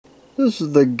This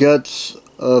is the guts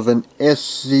of an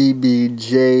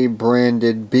SZBJ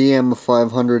branded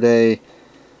BM500A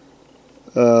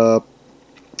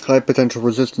high potential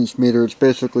resistance meter. It's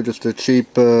basically just a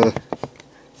cheap,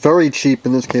 very cheap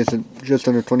in this case, just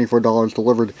under $24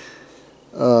 delivered,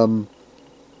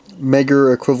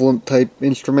 mega equivalent type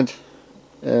instrument,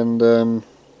 and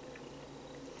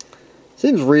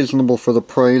seems reasonable for the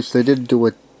price. They did do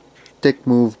a dick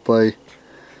move by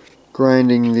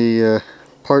grinding the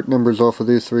part numbers off of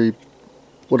these three,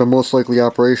 what are most likely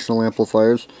operational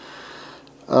amplifiers,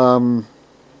 but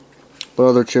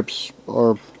other chips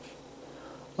are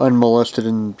unmolested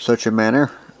in such a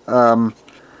manner.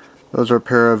 Those are a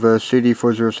pair of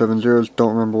CD4070s.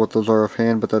 Don't remember what those are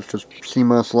offhand, but that's just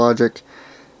CMOS logic.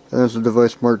 And there's a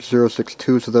device marked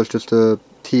 062, so that's just a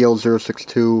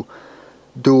TL062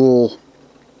 dual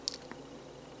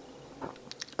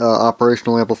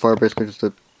operational amplifier, basically just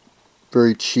a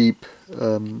very cheap,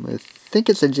 I think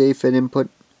it's a JFET input.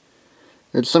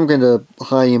 It's some kind of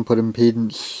high input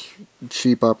impedance,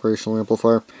 cheap operational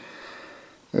amplifier.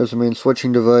 There's a main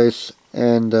switching device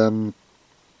and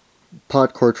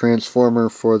pot core transformer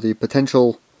for the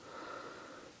potential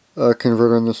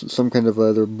converter on this. It's some kind of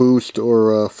either boost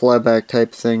or flyback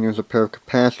type thing. There's a pair of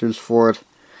capacitors for it.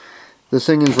 This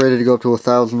thing is rated to go up to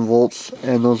 1000 volts,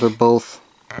 and those are both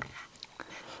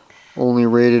only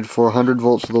rated for 100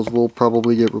 volts, so those will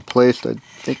probably get replaced. I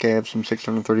think I have some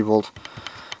 630 volt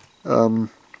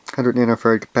 100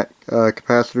 nanofarad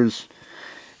capacitors.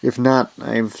 If not,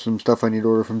 I have some stuff I need to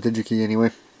order from Digikey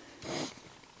anyway.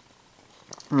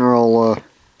 They're all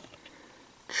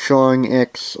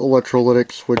Chongx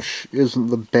electrolytics, which isn't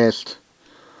the best,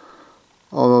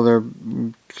 although they're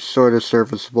sort of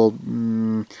serviceable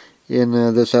in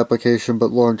this application,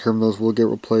 but long term those will get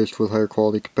replaced with higher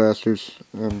quality capacitors.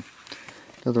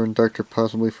 Another inductor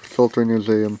possibly for filtering. There's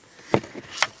a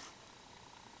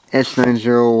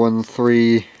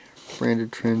S9013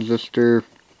 branded transistor,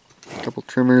 a couple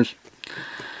trimmers,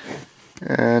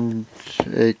 and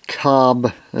a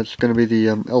cob. That's going to be the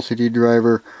LCD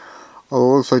driver.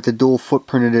 Although it looks like the dual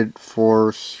footprinted it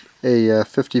for a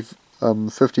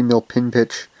 50 mil pin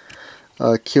pitch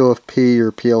QFP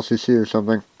or PLCC or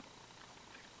something.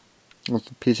 Well,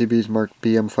 the PCB is marked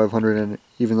BM500, and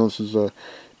even though this is a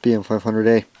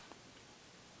BM500A.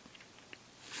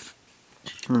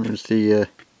 And there's the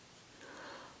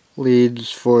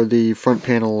leads for the front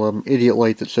panel idiot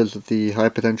light that says that the high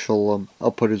potential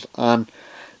output is on.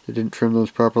 They didn't trim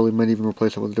those properly. Might even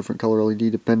replace it with a different color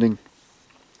LED depending.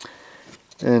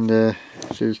 And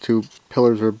these two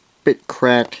pillars are a bit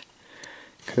cracked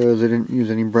because they didn't use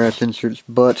any brass inserts,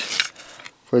 but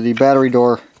for the battery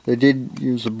door they did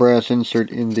use a brass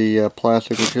insert in the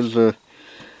plastic, which is a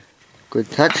good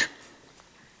touch.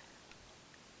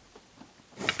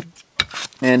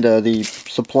 And the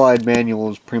supplied manual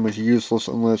is pretty much useless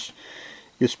unless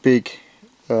you speak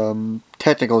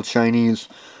technical Chinese,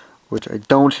 which I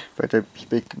don't. In fact, I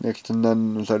speak next to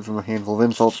none aside from a handful of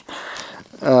insults,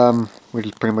 which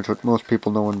is pretty much what most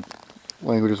people know in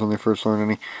languages when they first learn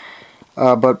any.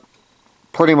 But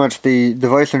pretty much the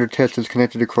device under test is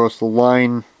connected across the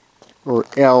line, or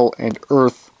L, and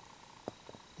earth,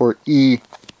 or E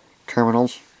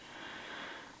terminals,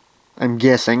 I'm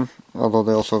guessing, although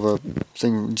they also have a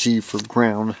thing G for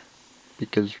ground,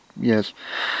 because yes.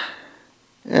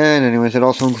 And anyways, it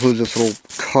also includes this little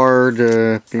card,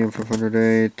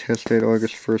 BM500A, test date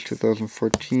August 1st,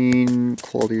 2014,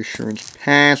 quality assurance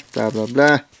pass, blah blah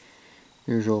blah,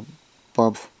 usual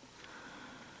bump.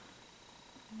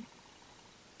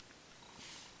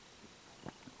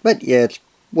 But yeah, it's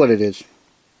what it is.